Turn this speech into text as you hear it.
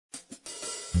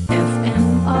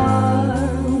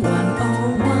FMR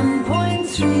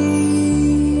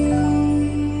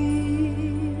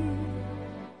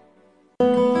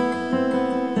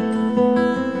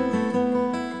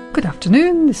Good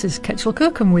afternoon, this is Ketchel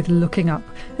Kirkham with Looking Up,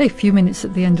 a few minutes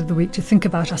at the end of the week to think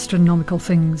about astronomical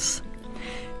things.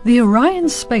 The Orion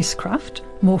spacecraft,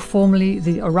 more formally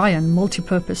the Orion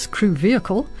Multipurpose Crew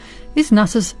Vehicle, is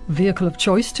NASA's vehicle of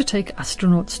choice to take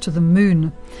astronauts to the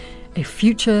Moon, a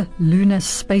future lunar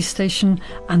space station,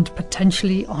 and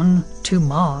potentially on to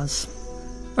Mars.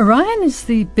 Orion is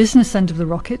the business end of the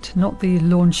rocket, not the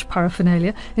launch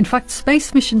paraphernalia. In fact,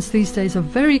 space missions these days are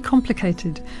very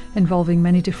complicated, involving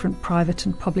many different private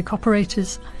and public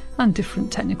operators and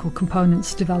different technical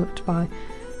components developed by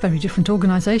very different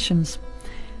organisations.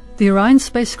 The Orion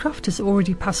spacecraft has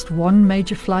already passed one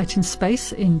major flight in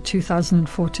space in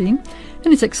 2014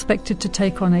 and is expected to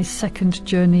take on a second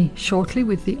journey shortly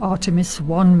with the Artemis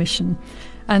 1 mission,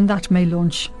 and that may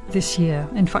launch this year,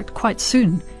 in fact quite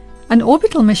soon. An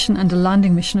orbital mission and a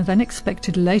landing mission are then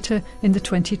expected later in the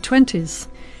 2020s.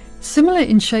 Similar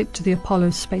in shape to the Apollo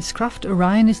spacecraft,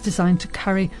 Orion is designed to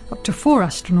carry up to 4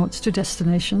 astronauts to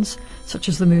destinations such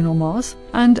as the Moon or Mars,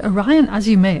 and Orion, as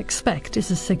you may expect, is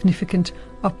a significant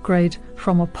upgrade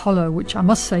from Apollo, which I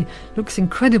must say looks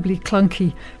incredibly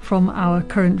clunky from our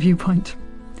current viewpoint.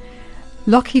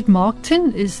 Lockheed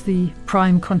Martin is the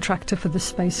prime contractor for the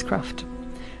spacecraft.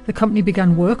 The company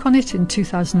began work on it in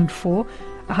 2004,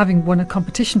 having won a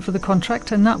competition for the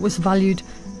contract, and that was valued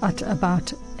at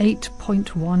about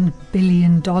 $8.1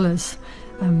 billion.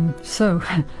 So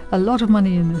a lot of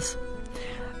money in this.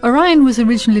 Orion was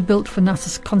originally built for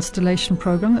NASA's Constellation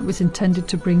program that was intended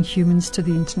to bring humans to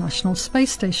the International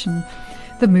Space Station,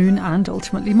 the Moon and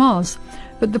ultimately Mars.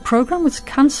 But the program was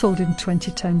cancelled in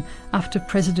 2010 after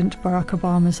President Barack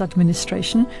Obama's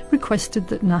administration requested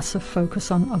that NASA focus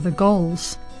on other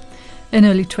goals. In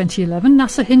early 2011,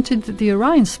 NASA hinted that the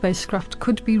Orion spacecraft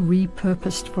could be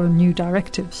repurposed for new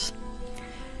directives.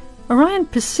 Orion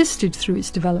persisted through its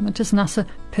development as NASA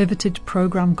pivoted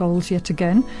program goals yet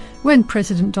again when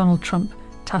President Donald Trump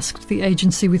tasked the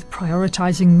agency with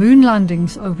prioritising moon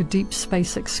landings over deep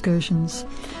space excursions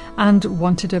and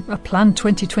wanted a planned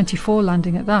 2024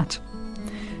 landing at that.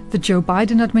 The Joe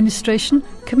Biden administration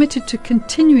committed to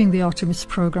continuing the Artemis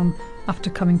program after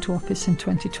coming to office in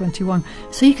 2021.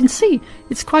 So you can see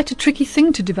it's quite a tricky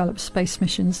thing to develop space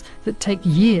missions that take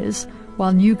years,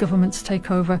 while new governments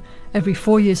take over every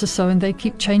 4 years or so and they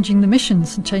keep changing the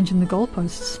missions and changing the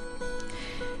goalposts.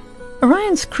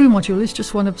 Orion's crew module is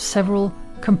just one of several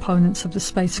components of the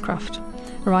spacecraft.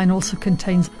 Orion also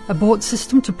contains a abort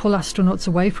system to pull astronauts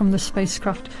away from the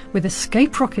spacecraft with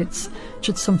escape rockets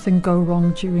should something go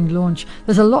wrong during launch.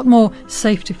 There's a lot more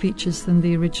safety features than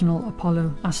the original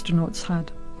Apollo astronauts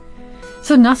had.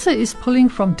 So NASA is pulling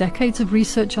from decades of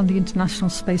research on the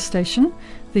International Space Station,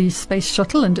 the Space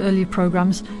Shuttle and earlier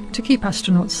programs to keep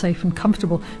astronauts safe and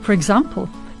comfortable. For example,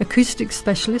 acoustic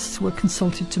specialists were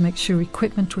consulted to make sure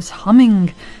equipment was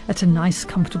humming at a nice,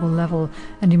 comfortable level,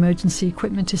 and emergency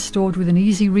equipment is stored within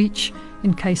easy reach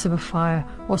in case of a fire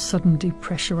or sudden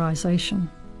depressurization.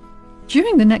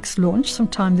 During the next launch,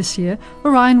 sometime this year,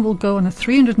 Orion will go on a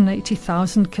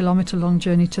 380,000-kilometre-long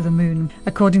journey to the Moon.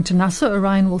 According to NASA,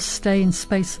 Orion will stay in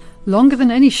space longer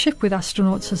than any ship with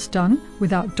astronauts has done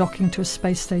without docking to a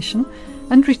space station,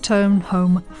 and return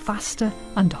home faster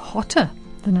and hotter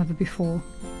than ever before.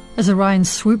 As Orion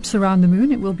swoops around the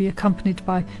Moon, it will be accompanied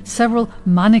by several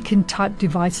mannequin-type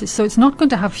devices. So it's not going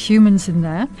to have humans in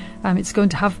there. It's going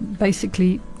to have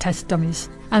basically test dummies.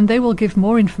 And they will give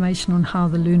more information on how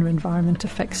the lunar environment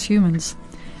affects humans.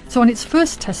 So on its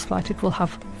first test flight, it will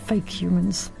have fake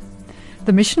humans.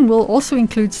 The mission will also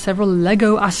include several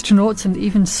Lego astronauts and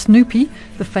even Snoopy,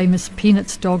 the famous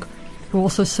Peanuts dog, who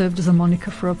also served as a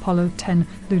moniker for Apollo 10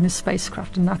 lunar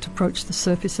spacecraft, and that approached the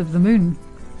surface of the Moon.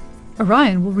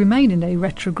 Orion will remain in a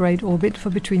retrograde orbit for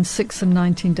between 6 and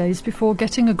 19 days before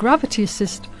getting a gravity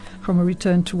assist from a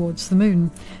return towards the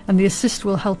Moon, and the assist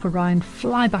will help Orion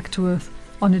fly back to Earth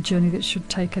on a journey that should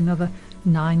take another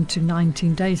 9 to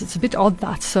 19 days. It's a bit odd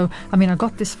that, so I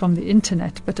got this from the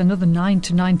internet, but another 9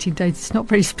 to 19 days, it's not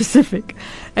very specific.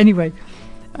 Anyway,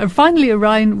 finally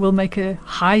Orion will make a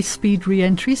high-speed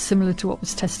re-entry similar to what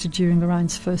was tested during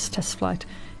Orion's first test flight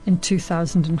in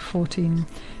 2014,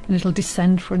 and it'll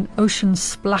descend for an ocean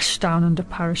splashdown under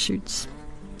parachutes.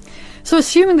 So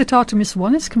assuming that Artemis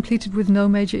 1 is completed with no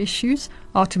major issues,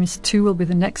 Artemis 2 will be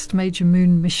the next major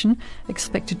moon mission,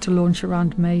 expected to launch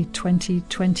around May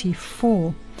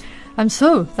 2024. And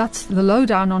so that's the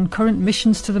lowdown on current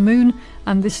missions to the moon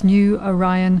and this new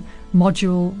Orion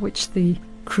module which the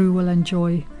crew will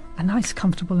enjoy a nice,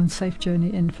 comfortable and safe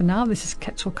journey in. For now, this is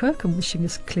Ketchel Kirkham wishing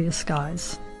us clear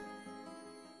skies.